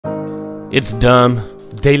It's dumb.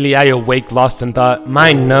 Daily I awake, lost in thought.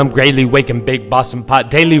 Mind numb, grayly waking, big boss and pot.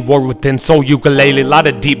 Daily war within, soul ukulele. Lot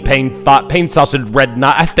of deep pain thought. Pain sausage, red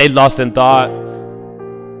knot. I stay lost in thought.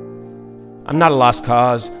 I'm not a lost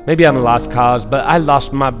cause. Maybe I'm a lost cause, but I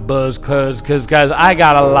lost my buzz cause guys, I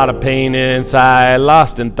got a lot of pain inside.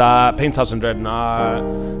 Lost in thought. Pain sausage, red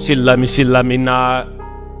knot. She love me not.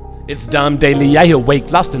 It's dumb. Daily I awake,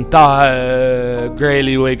 lost in thought.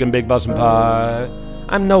 Grayly waking, big boss and pot.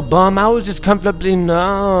 I'm no bum, I was just comfortably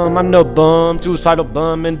numb. I'm no bum, suicidal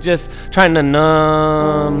bum, and just trying to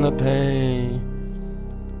numb the pain.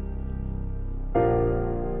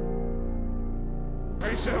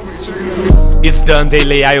 It's done.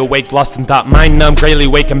 Daily I awake, lost in thought. Mind numb, grayly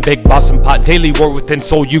waking, big boss and pot. Daily war within,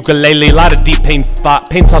 soul ukulele. Lot of deep pain thought.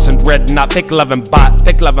 Pain sauce and red knot. Thick love and bot.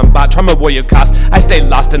 Trauma warrior cost. I stay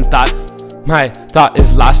lost in thought. My thought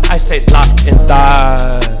is lost. I stay lost in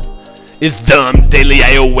thought. It's dumb. Daily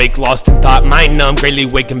I awake, lost in thought. Mind numb, grayly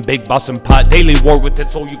waking, big boss and pot. Daily war with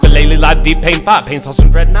it, soul ukulele. Lot of deep pain thought. Pain sauce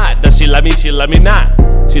and red knot. Does she love me? She love me not.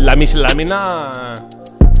 She love me? She love me not.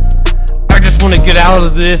 I just wanna get out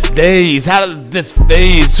of this daze, out of this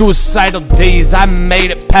phase. Suicidal days. I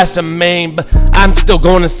made it past the main, but I'm still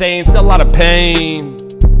going insane. Still a lot of pain.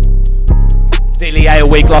 Daily I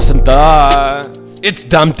awake, lost in thought. It's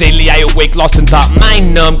dumb. Daily I awake, lost in thought.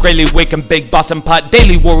 Mind numb, grayly waking, big boss and pot.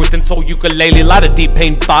 Daily war within, soul ukulele. Lot of deep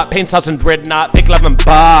pain thought. Pain sauce and dread knot. Thick love and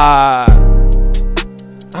pot.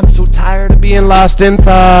 I'm so tired of being lost in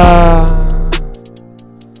thought.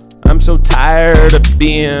 I'm so tired of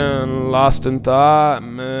being lost in thought,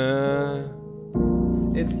 man.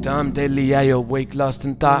 It's dumb. Daily I awake, lost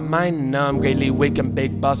in thought. Mind numb, grayly waking,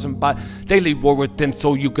 big boss and pot. Daily war within,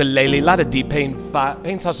 soul ukulele. Lot of deep pain thought.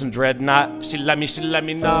 Pain sauce and dread knot. She let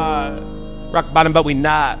me not. Rock bottom, but we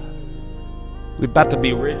not. We about to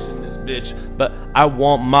be rich in this bitch, but I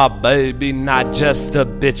want my baby, not just a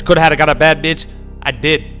bitch. Coulda had got a bad bitch. I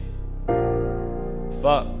did.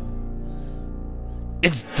 Fuck.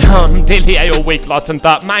 It's dumb. Daily I awake, lost in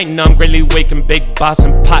thought. Mind numb, grayly waking, big boss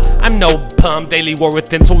and pot. I'm no bum. Daily war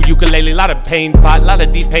within, soul ukulele. Lot of pain thought. Lot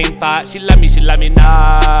of deep pain thought. She love me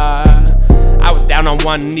not. I was down on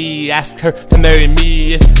one knee, asked her to marry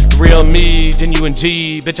me. It's the real me, genuine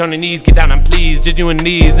G. Bitch on her knees, get down on please. Genuine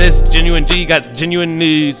knees, it's genuine G, got genuine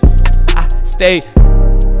knees. I stay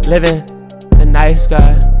living the nice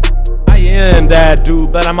guy. I am that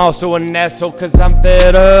dude, but I'm also an asshole cause I'm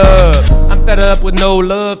fed up. I'm fed up with no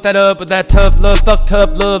love, fed up with that tough love. Fuck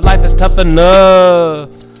tough love, life is tough enough.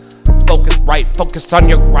 Focus right, focus on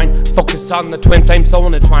your grind. Focus on the twin flame soul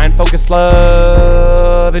intertwined. Focus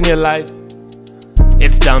love in your life.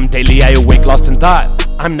 It's dumb. Daily I awake, lost in thought.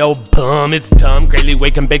 I'm no bum, it's dumb. Grayly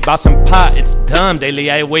waking, big boss and pot. It's dumb.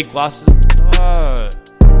 Daily I awake, lost in thought.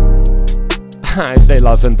 I stay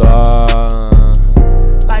lost in thought.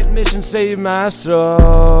 Life mission, save my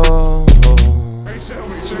soul.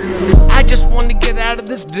 I just want to get out of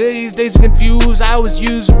this days of confused. I was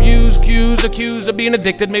used, abused, accused of being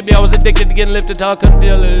addicted. Maybe I was addicted to getting lifted, talk and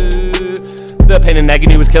feel it. The pain and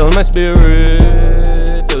agony was killing my spirit.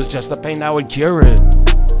 If it was just the pain, I would cure it.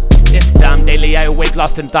 It's dumb. Daily I awake,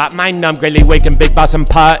 lost in thought. Mind numb, grayly waking, big boss and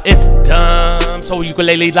pot. It's dumb. Soul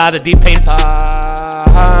ukulele, lot of deep pain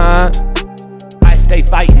thought. Stay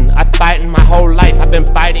fighting, I'm fighting my whole life. I've been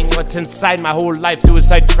fighting what's inside my whole life.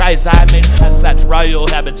 Suicide tries, I made it past that trial.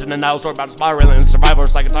 Habits in an idle story about spiraling. Survivor,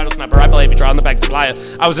 like a title sniper, rifle, heavy draw on the back to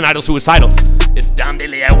Goliath. I was an idle suicidal. It's dumb.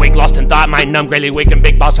 Daily I awake, lost in thought. Mind numb, grayly waking,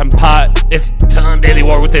 big boss and pot. It's dumb. Daily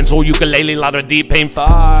war within, soul ukulele, lot of deep pain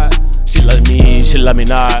thought. She love me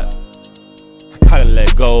not. I gotta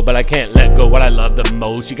let go, but I can't let go what I love the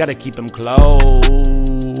most. You gotta keep them close.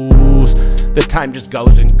 The time just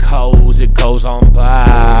goes and goes, it goes on by.